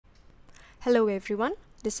Hello everyone,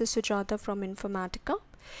 this is Sujata from Informatica.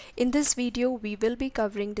 In this video, we will be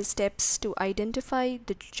covering the steps to identify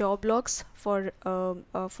the job logs for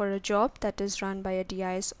a job that is run by a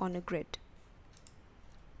DIS on a grid.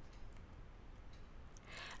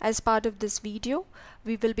 As part of this video,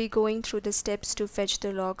 we will be going through the steps to fetch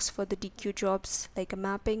the logs for the DQ jobs like a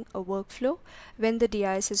mapping, a workflow, when the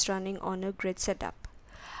DIS is running on a grid setup.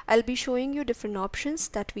 I'll be showing you different options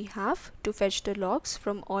that we have to fetch the logs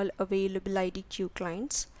from all available IDQ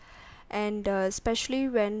clients. And especially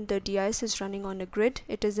when the DIS is running on a grid,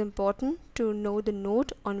 it is important to know the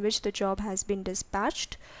node on which the job has been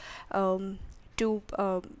dispatched to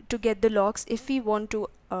get the logs if we want to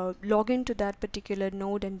log into that particular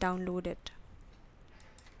node and download it.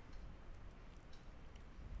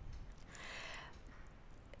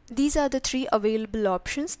 These are the three available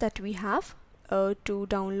options that we have to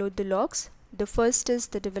download the logs. The first is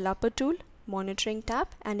the Developer Tool, Monitoring Tab,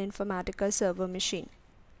 and Informatica Server Machine.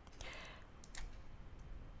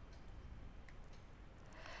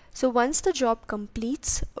 So once the job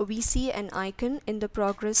completes, we see an icon in the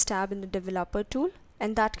Progress tab in the Developer Tool,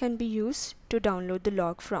 and that can be used to download the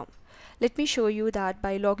log from. Let me show you that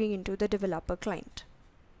by logging into the developer client.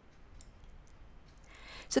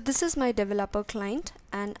 So this is my developer client,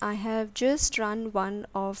 and I have just run one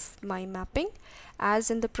of my mapping. As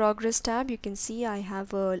in the Progress tab, you can see I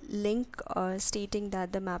have a link stating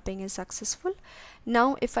that the mapping is successful.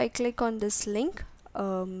 Now if I click on this link,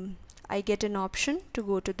 I get an option to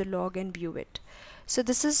go to the log and view it. So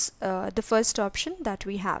this is the first option that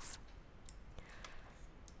we have.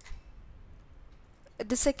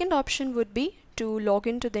 The second option would be to log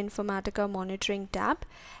into the Informatica Monitoring Tab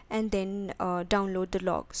and then download the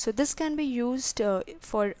log. So this can be used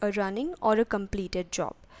for a running or a completed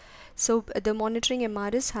job. So the monitoring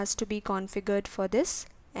MRS has to be configured for this,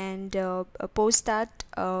 and post that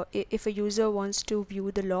if a user wants to view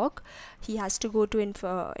the log, he has to go to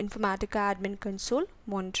Informatica Admin Console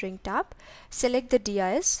Monitoring Tab, select the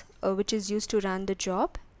DIS which is used to run the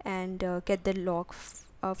job, and get the log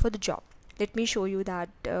for the job. Let me show you that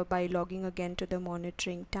by logging again to the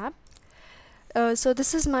Monitoring tab. So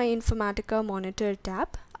this is my Informatica Monitor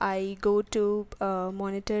tab. I go to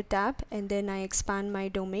Monitor tab and then I expand my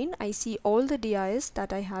domain. I see all the DIS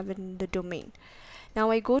that I have in the domain. Now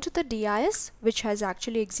I go to the DIS which has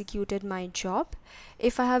actually executed my job.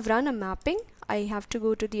 If I have run a mapping, I have to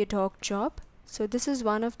go to the ad hoc job. So this is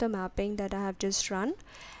one of the mapping that I have just run,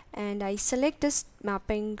 and I select this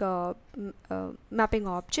mapping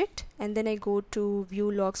object, and then I go to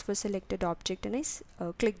view logs for selected object, and I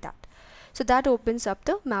click that. So that opens up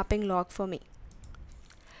the mapping log for me.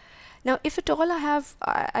 Now if at all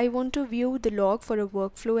I want to view the log for a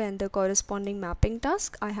workflow and the corresponding mapping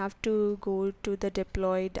task, I have to go to the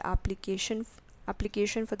deployed application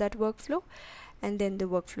for that workflow, and then the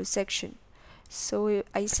workflow section. So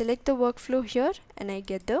I select the workflow here and I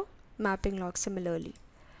get the mapping log similarly.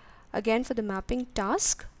 Again, for the mapping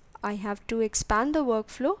task, I have to expand the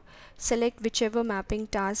workflow, select whichever mapping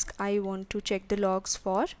task I want to check the logs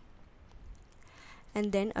for,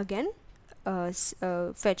 and then again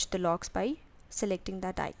fetch the logs by selecting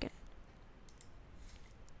that icon.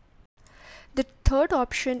 The third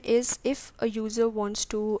option is if a user wants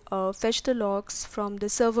to fetch the logs from the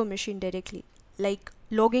server machine directly, like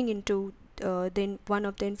logging into one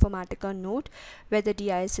of the Informatica node where the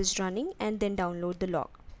DIS is running, and then download the log.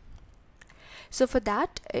 So for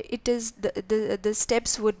that, it is the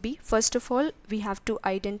steps would be, first of all, we have to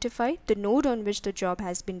identify the node on which the job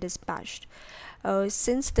has been dispatched.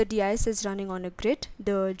 Since the DIS is running on a grid,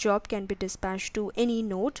 the job can be dispatched to any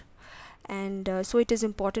node, and so it is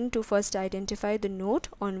important to first identify the node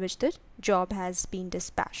on which the job has been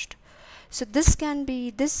dispatched. So this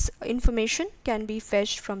information can be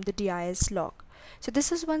fetched from the DIS log. So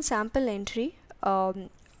this is one sample entry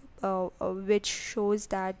which shows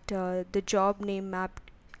that the job name map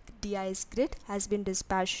DIS grid has been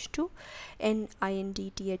dispatched to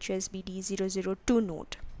NINDTHSBD002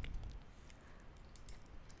 node.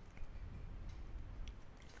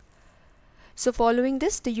 So following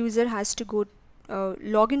this, the user has to go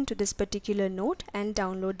log into this particular node and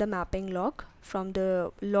download the mapping log from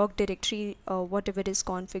the log directory, whatever is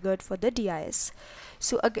configured for the DIS.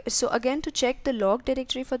 So again, to check the log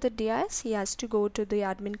directory for the DIS, he has to go to the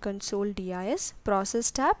Admin Console DIS,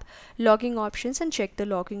 Process tab, Logging Options, and check the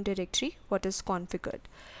logging directory, what is configured.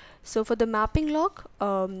 So for the mapping log,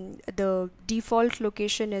 the default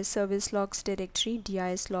location is service logs directory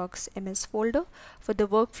DIS logs MS folder. For the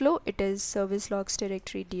workflow, it is service logs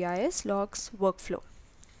directory DIS logs workflow.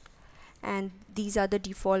 And these are the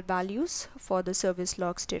default values for the service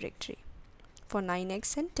logs directory. for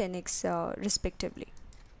 9x and 10x respectively.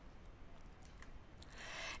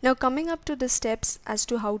 Now coming up to the steps as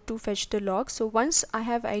to how to fetch the log. So once I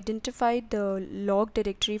have identified the log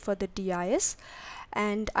directory for the DIS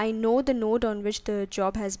and I know the node on which the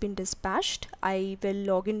job has been dispatched, I will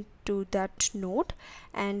log into that node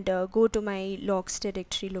and go to my logs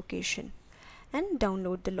directory location and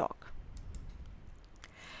download the log.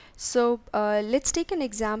 So let's take an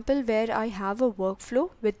example where I have a workflow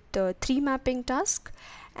with 3 mapping tasks,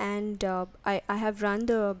 and I have run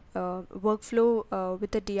the workflow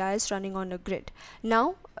with the DIS running on a grid.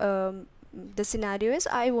 Now the scenario is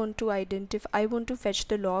I want to fetch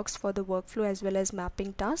the logs for the workflow as well as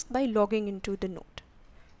mapping task by logging into the node.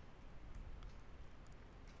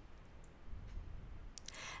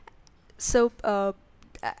 So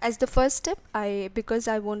as the first step, because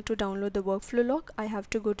I want to download the workflow log, I have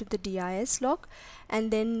to go to the DIS log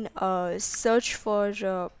and then search for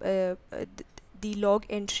the log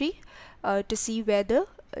entry to see where the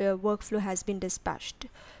workflow has been dispatched.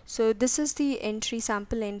 So this is the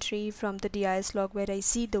sample entry from the DIS log where I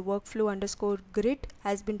see the workflow underscore grid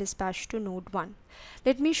has been dispatched to node 1.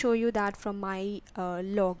 Let me show you that from my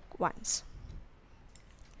log once.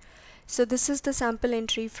 So this is the sample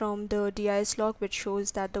entry from the DIS log which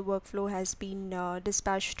shows that the workflow has been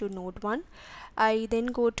dispatched to node 1. I then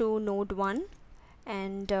go to node 1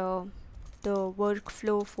 and the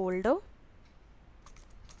workflow folder,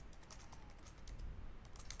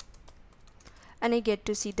 and I get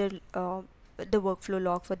to see the workflow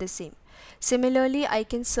log for the same. Similarly, I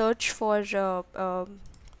can search for the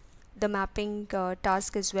mapping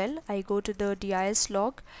task as well. I go to the DIS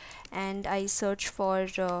log and I search for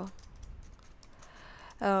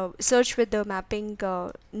search with the mapping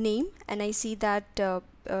name, and I see that the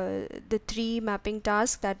 3 mapping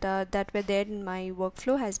tasks that were there in my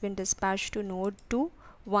workflow has been dispatched to node 2,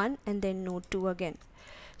 1 and then node 2 again.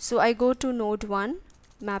 So I go to node 1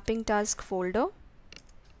 mapping task folder,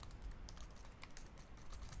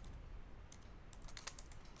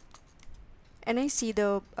 and I see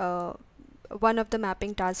the one of the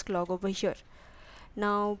mapping task log over here.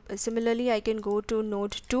 Now similarly I can go to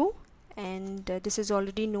node 2 and this is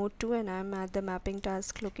already node 2 and I'm at the mapping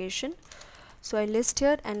task location. So I list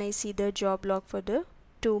here and I see the job log for the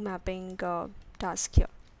 2 mapping task here.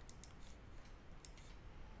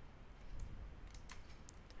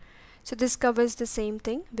 So this covers the same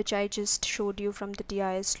thing which I just showed you from the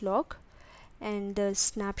DIS log and the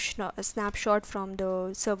snapshot from the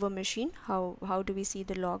server machine. How do we see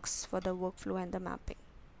the logs for the workflow and the mapping?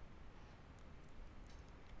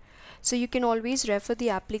 So you can always refer the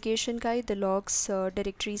application guide, the logs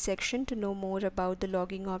directory section, to know more about the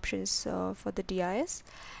logging options for the DIS.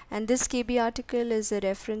 And this KB article is a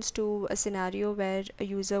reference to a scenario where a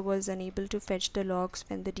user was unable to fetch the logs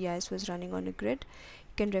when the DIS was running on a grid.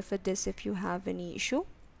 You can refer this if you have any issue.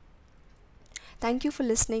 Thank you for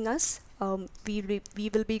listening us. We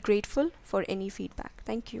will be grateful for any feedback.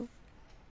 Thank you.